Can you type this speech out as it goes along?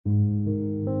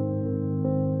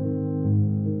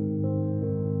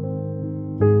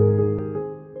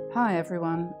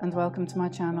everyone, and welcome to my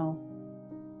channel.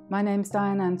 My name's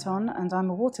Diane Antone and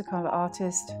I'm a watercolour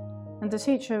artist and a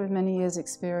teacher with many years'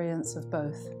 experience of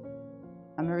both.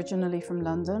 I'm originally from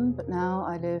London, but now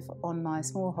I live on my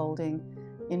small holding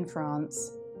in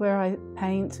France, where I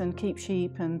paint and keep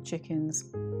sheep and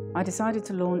chickens. I decided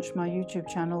to launch my YouTube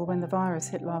channel when the virus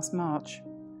hit last March.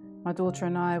 My daughter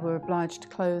and I were obliged to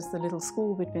close the little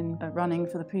school we'd been running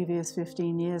for the previous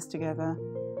 15 years together.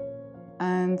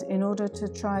 And in order to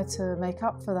try to make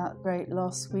up for that great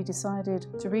loss, we decided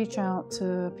to reach out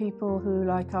to people who,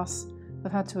 like us,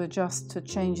 have had to adjust to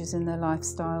changes in their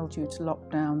lifestyle due to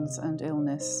lockdowns and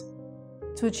illness.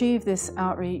 To achieve this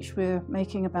outreach, we're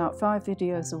making about 5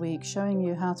 videos a week showing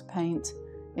you how to paint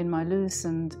in my loose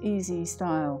and easy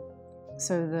style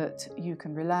so that you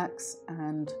can relax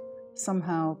and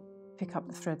somehow pick up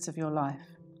the threads of your life.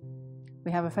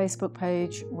 We have a Facebook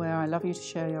page where I love you to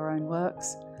share your own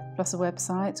works, plus a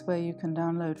website where you can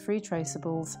download free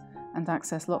traceables and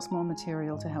access lots more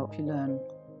material to help you learn.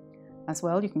 As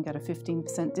well, you can get a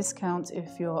 15% discount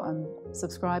if you're a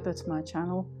subscriber to my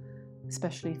channel,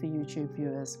 especially for YouTube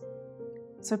viewers.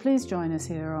 So please join us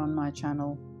here on my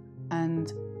channel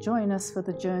and join us for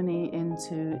the journey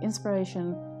into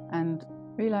inspiration and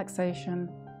relaxation,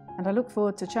 and I look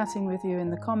forward to chatting with you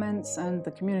in the comments and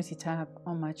the community tab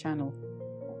on my channel.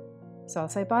 So I'll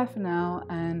say bye for now,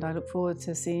 and I look forward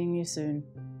to seeing you soon.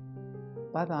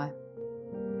 Bye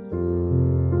bye.